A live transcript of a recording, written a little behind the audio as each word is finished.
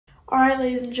Alright,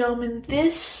 ladies and gentlemen,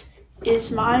 this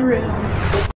is my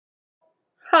room.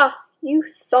 Huh, you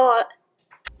thought.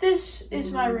 This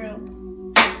is my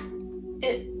room.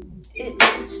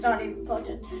 It's not even plugged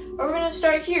in. But we're gonna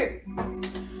start here.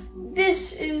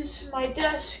 This is my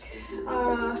desk.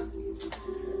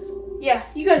 Yeah,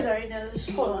 you guys already know this.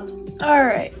 Hold on.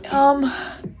 Alright,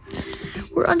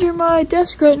 we're under my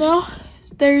desk right now.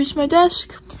 There's my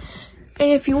desk.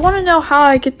 And if you want to know how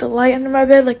I get the light under my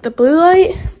bed, like the blue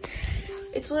light,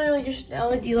 it's literally just an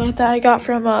LED light that I got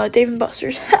from Dave &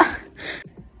 Buster's.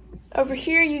 Over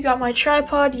here, you got my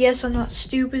tripod. Yes, I'm not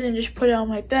stupid and just put it on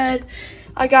my bed.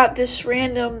 I got this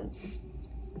random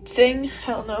thing.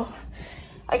 Hell no.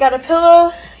 I got a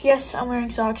pillow. Yes, I'm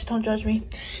wearing socks. Don't judge me.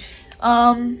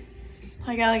 I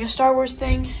got like a Star Wars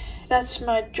thing. That's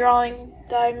my drawing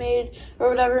that I made or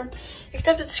whatever.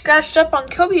 Except it's scratched up on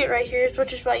Kobe right here,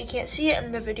 which is why you can't see it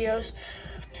in the videos.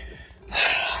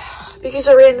 Because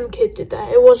a random kid did that.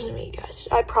 It wasn't me, guys.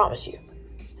 I promise you.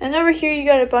 And over here, you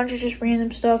got a bunch of just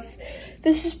random stuff.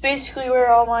 This is basically where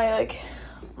all my,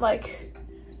 like,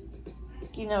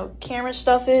 you know, camera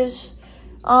stuff is.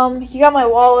 You got my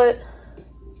wallet.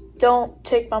 Don't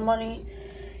take my money.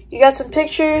 You got some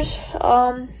pictures.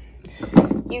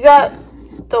 You got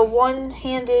the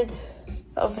one-handed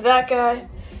of that guy.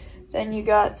 Then you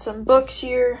got some books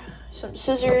here, some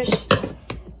scissors.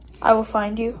 I will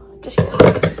find you. Just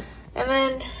kidding. And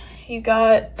then you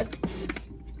got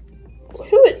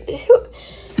who?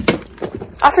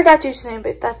 I forgot dude's name,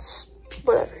 but that's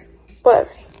whatever. Go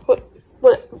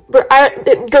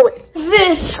away.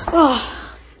 This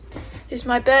is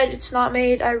my bed. It's not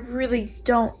made. I really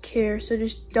don't care, so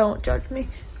just don't judge me.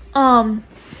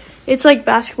 It's like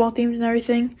basketball themed and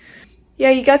everything.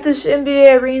 Yeah, you got this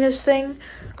NBA arenas thing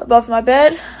above my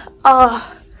bed. My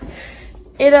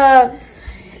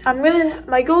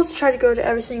goal is to try to go to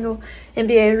every single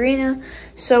NBA arena.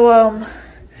 So,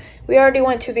 we already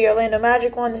went to the Orlando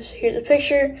Magic one. Here's a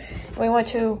picture. We went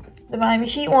to the Miami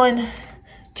Heat one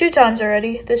 2 times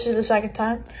already. This is the 2nd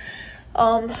time.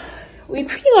 We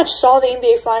pretty much saw the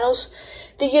NBA Finals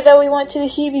the year that we went to the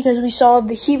Heat, because we saw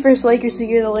the Heat versus Lakers the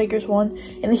year the Lakers won,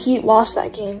 and the Heat lost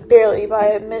that game barely by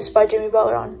a miss by Jimmy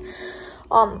Butler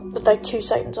with like 2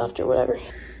 seconds left or whatever.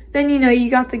 Then, you know, you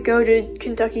got the goated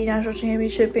Kentucky National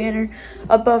Championship banner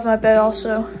above my bed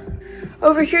also.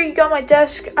 Over here, you got my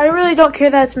desk. I really don't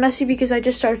care that it's messy because I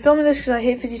just started filming this because I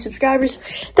hate 50 subscribers.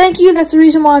 Thank you. That's the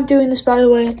reason why I'm doing this, by the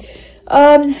way.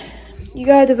 You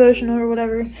got a devotional or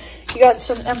whatever. You got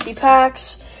some empty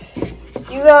packs.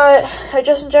 You got a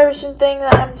Justin Jefferson thing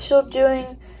that I'm still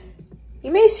doing.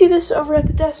 You may see this over at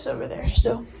the desk over there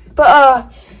still.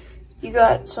 But, you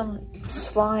got some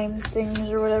slime things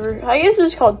or whatever. I guess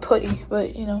it's called putty,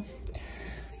 but, you know,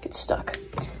 get stuck.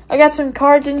 I got some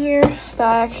cards in here that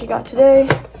I actually got today.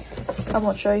 I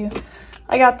won't show you.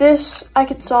 I got this. I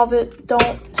could solve it.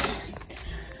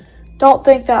 Don't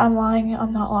think that I'm lying.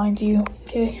 I'm not lying to you,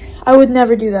 okay? I would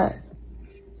never do that.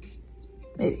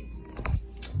 Maybe.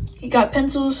 You got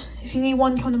pencils. If you need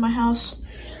one, come to my house.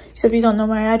 Except you don't know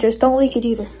my address. Don't leak it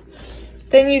either.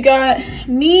 Then you got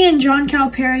me and John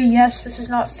Calipari. Yes, this is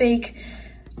not fake.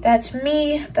 That's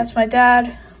me. That's my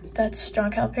dad. That's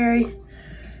John Calipari.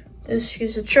 This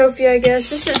is a trophy, I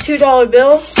guess. This is a $2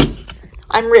 bill.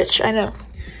 I'm rich, I know.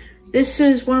 This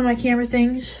is one of my camera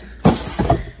things.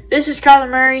 This is Kyler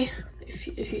Murray,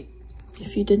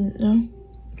 if you didn't know.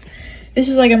 This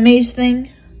is like a maze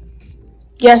thing.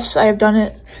 Yes, I have done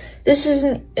it. This is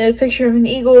a picture of an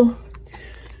eagle.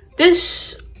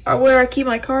 This are where I keep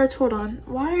my cards. Hold on.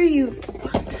 Why do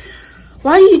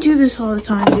you do this all the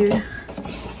time, dude?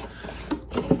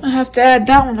 I have to add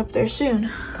that one up there soon.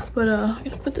 But, I'm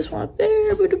gonna put this one up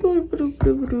there.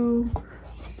 Boom.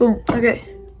 Okay.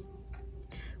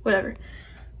 Whatever.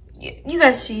 You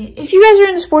guys see. If you guys are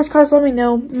into sports cards, let me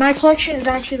know. My collection is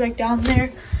actually, like, down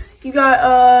there. You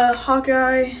got,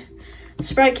 Hawkeye,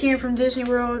 Sprite can from Disney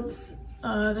World.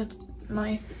 That's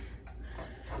my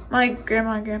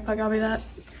grandma and grandpa got me that.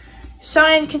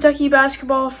 Signed Kentucky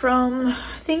basketball from,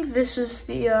 I think this is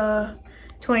the,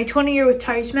 2020 year with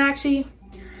Tyrese Maxey.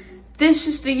 This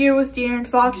is the year with De'Aaron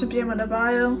Fox and Bam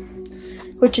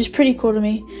Adebayo, which is pretty cool to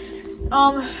me.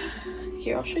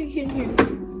 Here, I'll show you in here.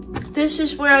 This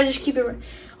is where I just keep a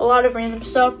lot of random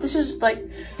stuff. This is like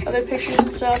other pictures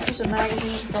and stuff. This is a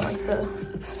magazine from like the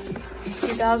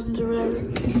 2000s or whatever.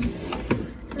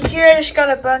 And here I just got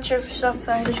a bunch of stuff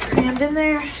that I just crammed in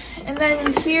there. And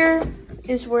then here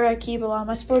is where I keep a lot of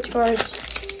my sports cards.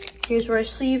 Here's where I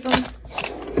sleeve them.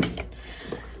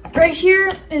 Right here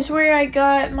is where I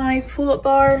got my pull-up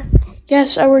bar.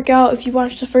 Yes, I work out. If you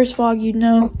watched the first vlog, you'd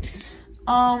know.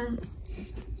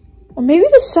 What Or maybe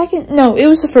the second, no, it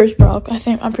was the first block,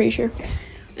 I'm pretty sure.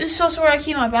 This is also where I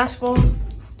keep my basketball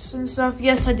and stuff.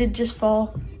 Yes, I did just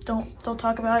fall. Don't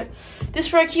talk about it. This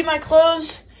is where I keep my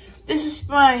clothes. This is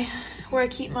where I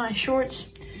keep my shorts.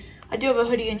 I do have a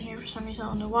hoodie in here for some reason, I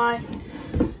don't know why.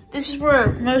 This is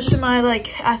where most of my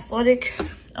like athletic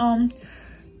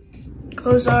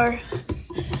clothes are.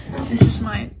 This is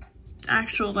my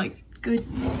actual like good,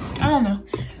 I don't know.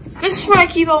 This is where I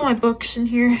keep all my books in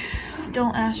here.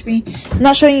 Don't ask me. I'm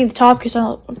not showing you the top because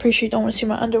I'm pretty sure you don't want to see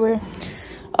my underwear.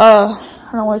 I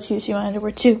don't want you to see my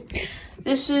underwear too.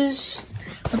 This is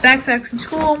a backpack from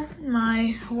school,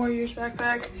 my Warriors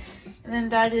backpack, and then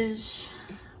that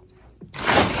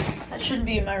shouldn't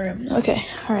be in my room. Okay,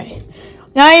 all right.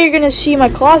 Now you're gonna see my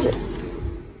closet.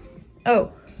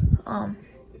 Oh,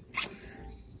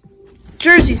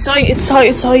 jersey. It's all you need to see.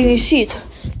 It's all you need to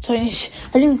see.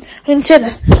 I didn't say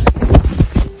that.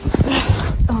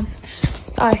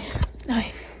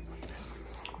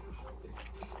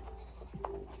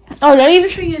 Oh, did I even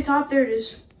show you the top? There it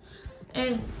is.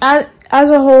 And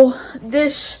as a whole,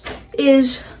 this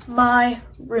is my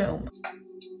room.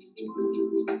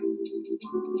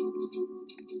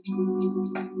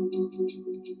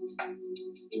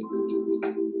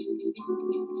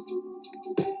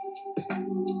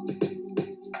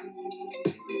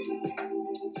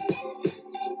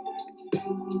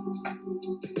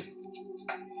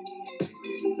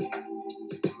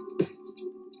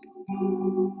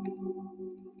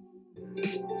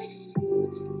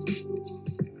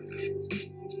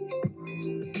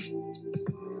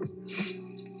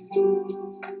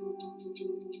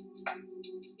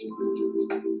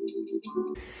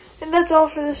 And that's all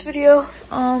for this video.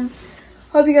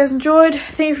 Hope you guys enjoyed.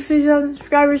 Thank you for 3,000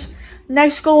 subscribers.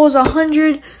 Next goal is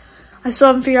 100. I still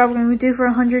haven't figured out what I'm gonna do for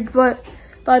 100, but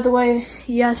by the way,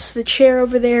 yes, the chair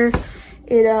over there,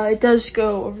 it does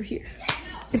go over here,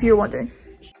 if you're wondering.